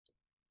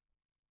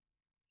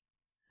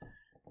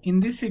In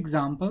this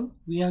example,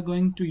 we are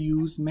going to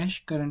use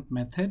mesh current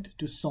method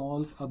to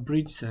solve a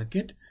bridge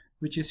circuit,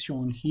 which is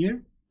shown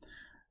here.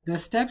 The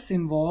steps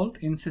involved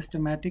in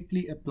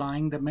systematically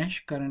applying the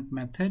mesh current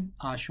method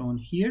are shown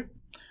here.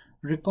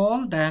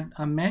 Recall that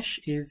a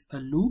mesh is a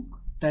loop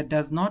that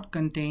does not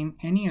contain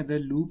any other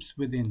loops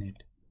within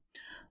it.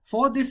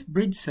 For this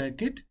bridge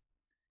circuit,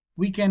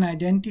 we can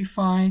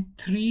identify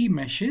three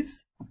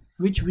meshes,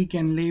 which we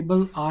can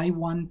label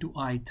I1 to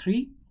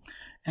I3.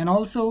 And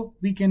also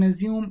we can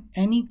assume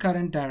any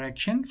current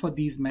direction for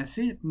these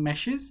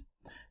meshes.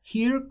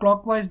 Here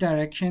clockwise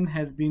direction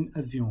has been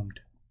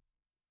assumed.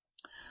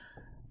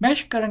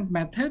 Mesh current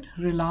method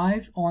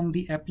relies on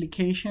the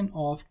application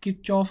of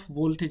Kirchhoff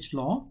voltage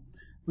law,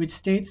 which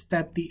states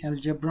that the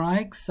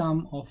algebraic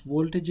sum of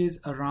voltages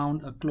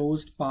around a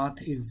closed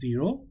path is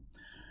 0.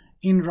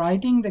 In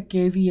writing the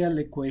KVL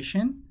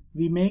equation,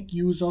 we make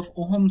use of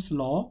Ohm's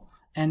law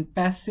and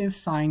passive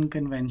sign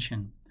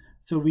convention.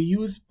 So we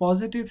use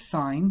positive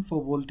sign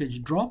for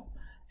voltage drop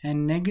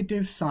and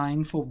negative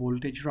sign for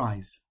voltage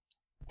rise.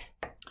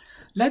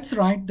 Let's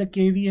write the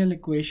KVL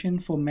equation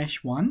for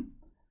mesh 1.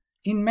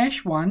 In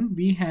mesh 1,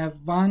 we have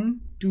 1,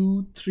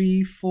 2,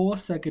 3, 4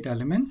 circuit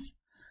elements.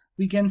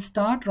 We can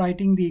start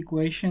writing the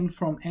equation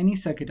from any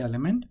circuit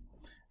element.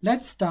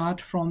 Let's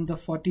start from the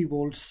 40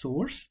 volt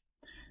source.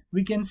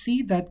 We can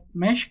see that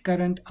mesh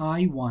current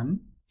I1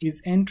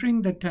 is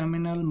entering the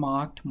terminal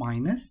marked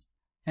minus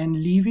and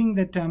leaving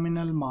the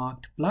terminal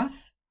marked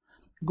plus.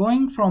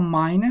 Going from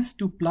minus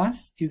to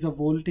plus is a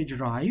voltage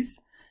rise,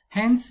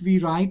 hence we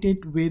write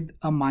it with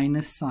a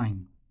minus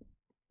sign.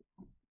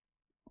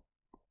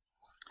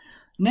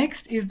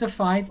 Next is the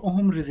 5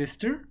 ohm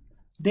resistor.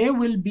 There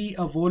will be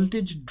a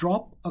voltage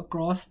drop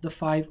across the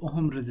 5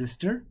 ohm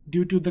resistor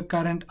due to the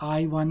current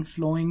I1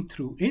 flowing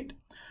through it,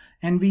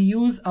 and we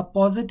use a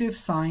positive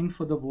sign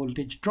for the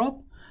voltage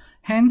drop.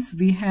 Hence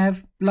we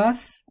have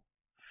plus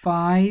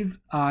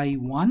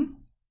 5I1.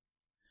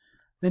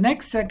 The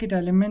next circuit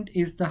element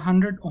is the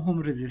 100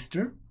 ohm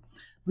resistor.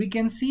 We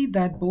can see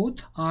that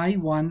both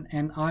I1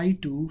 and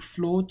I2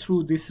 flow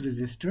through this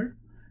resistor,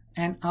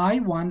 and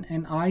I1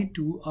 and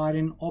I2 are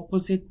in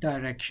opposite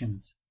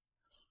directions.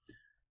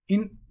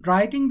 In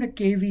writing the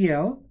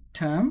KVL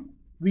term,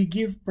 we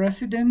give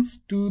precedence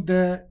to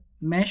the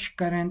mesh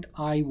current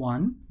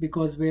I1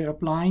 because we're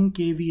applying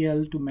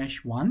KVL to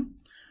mesh 1.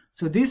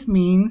 So this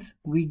means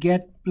we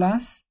get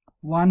plus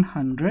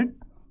 100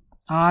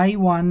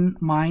 I1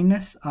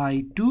 minus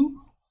I2,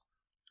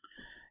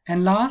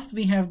 and last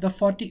we have the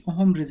 40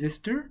 ohm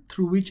resistor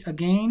through which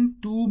again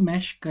two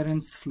mesh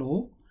currents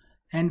flow,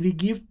 and we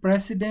give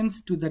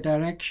precedence to the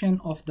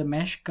direction of the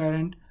mesh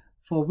current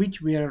for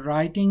which we are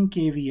writing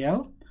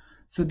KVL.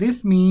 So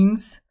this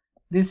means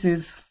this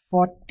is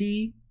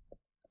 40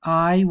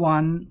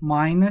 I1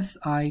 minus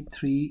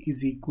I3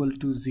 is equal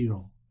to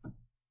 0.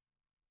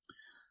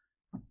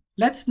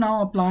 Let's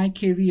now apply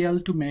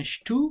KVL to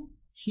mesh 2.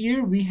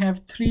 Here we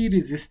have three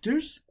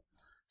resistors.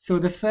 So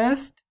the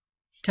first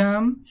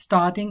term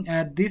starting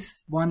at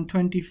this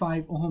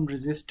 125 ohm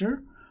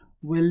resistor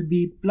will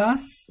be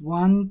plus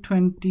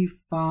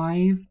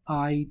 125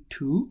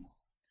 I2.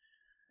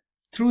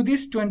 Through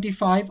this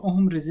 25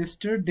 ohm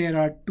resistor there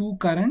are two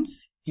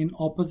currents in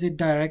opposite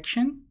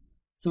direction.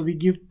 So we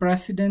give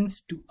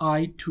precedence to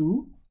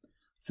I2.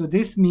 So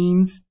this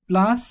means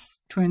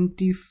plus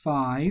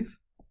 25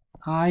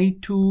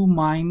 I2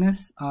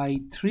 minus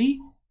I3.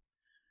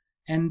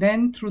 And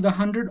then through the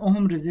 100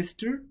 ohm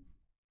resistor,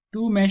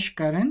 two mesh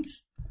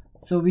currents.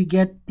 So we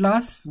get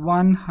plus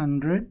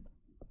 100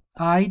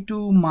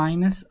 I2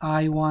 minus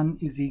I1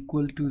 is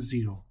equal to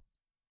 0.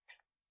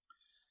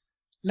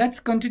 Let's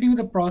continue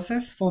the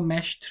process for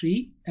mesh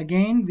 3.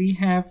 Again, we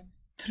have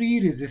three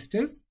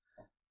resistors.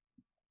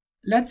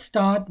 Let's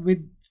start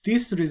with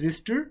this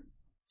resistor.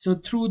 So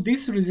through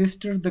this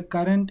resistor, the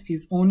current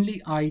is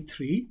only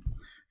I3.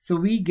 So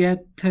we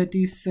get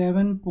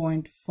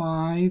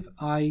 37.5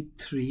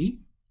 I3,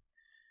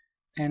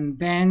 and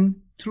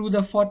then through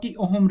the 40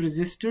 ohm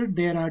resistor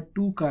there are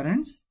two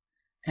currents,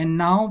 and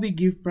now we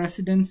give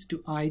precedence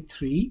to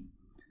I3.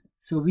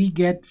 So we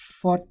get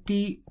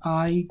 40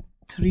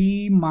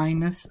 I3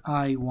 minus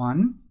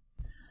I1,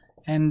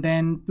 and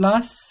then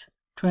plus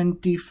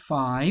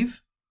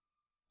 25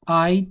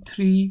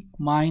 I3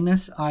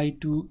 minus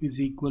I2 is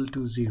equal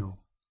to 0.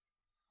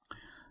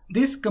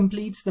 This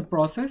completes the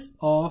process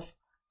of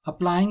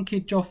applying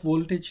Kirchhoff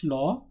voltage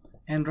law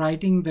and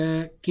writing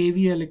the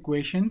KVL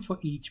equation for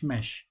each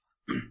mesh.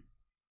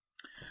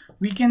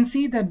 We can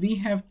see that we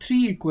have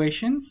three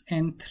equations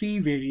and three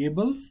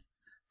variables,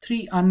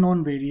 three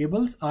unknown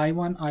variables,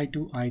 I1,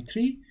 I2,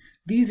 I3.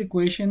 These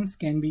equations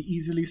can be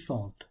easily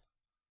solved.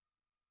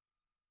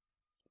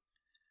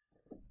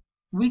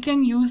 We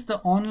can use the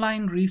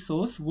online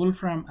resource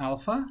Wolfram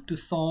Alpha to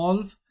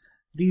solve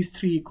these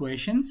three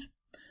equations.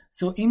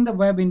 So in the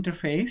web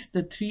interface,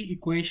 the three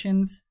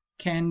equations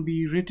can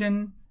be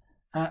written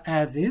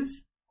as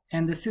is,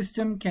 and the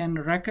system can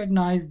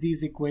recognize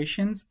these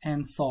equations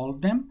and solve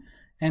them,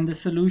 and the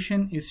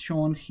solution is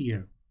shown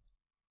here.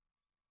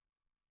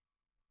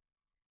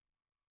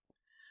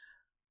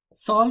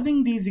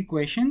 Solving these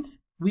equations,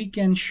 we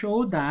can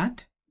show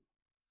that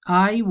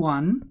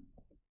I1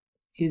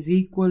 is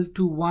equal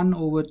to 1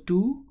 over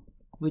 2,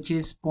 which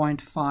is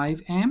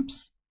 0.5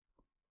 amps.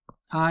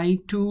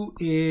 I2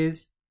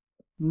 is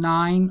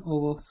 9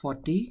 over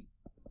 40,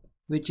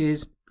 which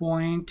is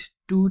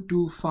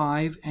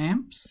 0.225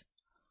 amps.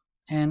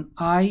 And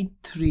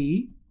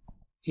I3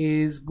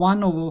 is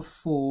 1 over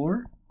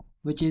 4,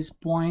 which is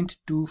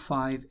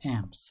 0.25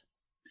 amps.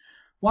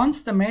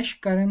 Once the mesh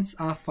currents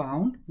are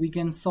found, we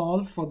can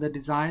solve for the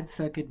desired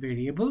circuit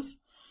variables.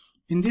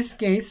 In this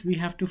case, we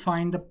have to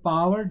find the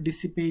power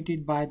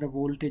dissipated by the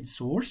voltage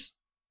source.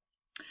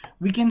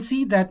 We can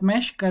see that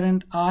mesh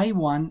current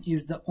I1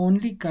 is the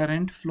only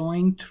current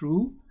flowing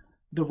through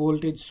the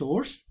voltage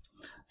source.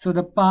 So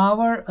the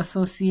power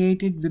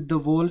associated with the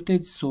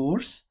voltage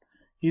source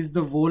is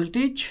the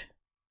voltage,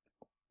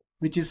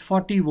 which is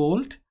 40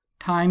 volt,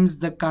 times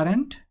the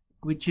current,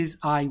 which is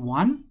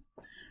I1.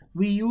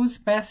 We use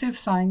passive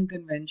sign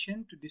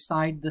convention to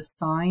decide the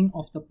sign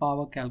of the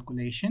power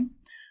calculation.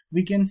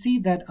 We can see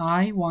that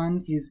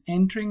I1 is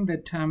entering the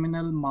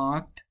terminal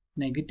marked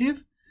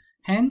negative.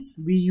 Hence,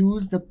 we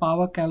use the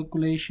power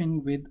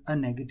calculation with a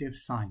negative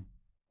sign.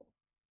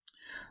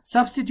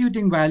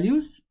 Substituting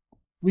values,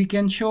 we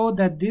can show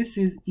that this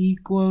is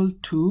equal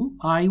to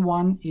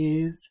I1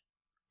 is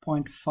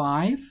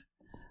 0.5.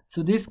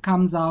 So this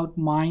comes out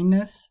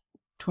minus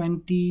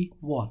 20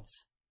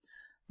 watts.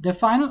 The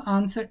final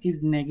answer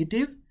is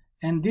negative,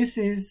 and this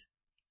is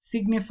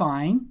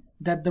signifying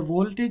that the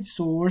voltage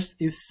source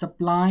is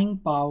supplying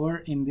power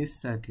in this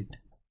circuit.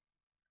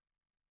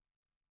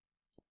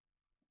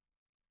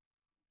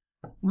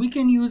 We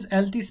can use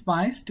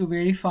LTSpice to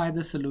verify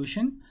the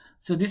solution.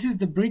 So this is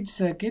the bridge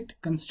circuit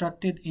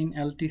constructed in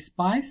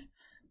LTSpice,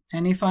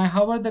 and if I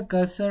hover the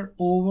cursor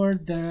over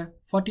the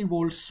 40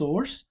 volt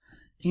source,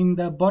 in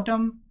the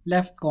bottom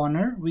left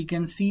corner we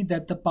can see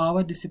that the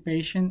power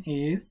dissipation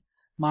is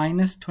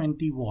minus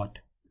 20 watt.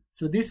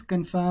 So this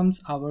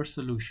confirms our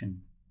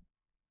solution.